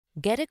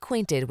Get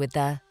acquainted with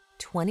the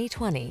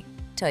 2020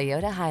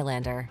 Toyota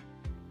Highlander.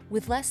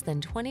 With less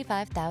than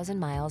 25,000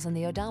 miles on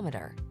the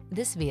odometer,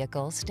 this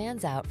vehicle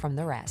stands out from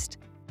the rest.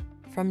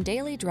 From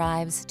daily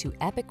drives to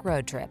epic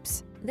road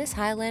trips, this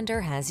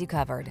Highlander has you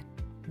covered.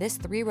 This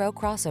 3-row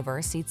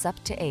crossover seats up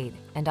to 8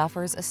 and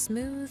offers a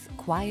smooth,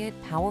 quiet,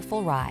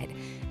 powerful ride,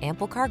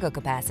 ample cargo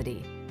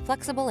capacity,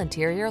 flexible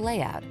interior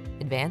layout,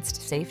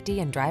 advanced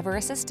safety and driver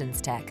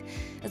assistance tech,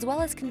 as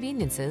well as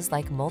conveniences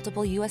like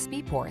multiple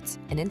USB ports,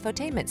 an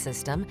infotainment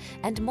system,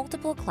 and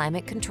multiple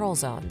climate control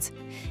zones.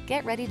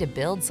 Get ready to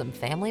build some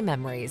family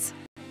memories.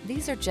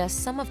 These are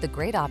just some of the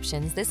great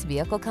options this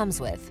vehicle comes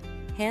with: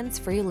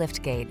 hands-free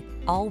liftgate,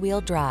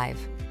 all-wheel drive,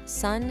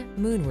 sun,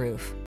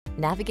 moonroof,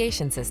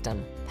 navigation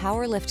system,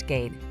 power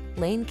liftgate,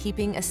 lane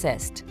keeping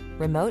assist,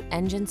 remote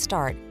engine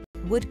start,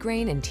 wood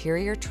grain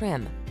interior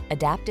trim,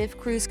 adaptive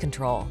cruise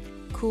control,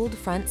 cooled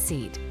front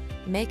seat.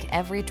 Make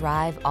every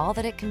drive all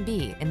that it can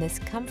be in this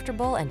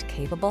comfortable and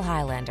capable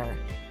Highlander.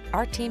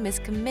 Our team is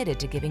committed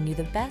to giving you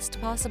the best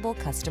possible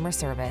customer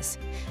service.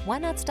 Why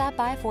not stop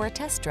by for a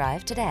test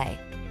drive today?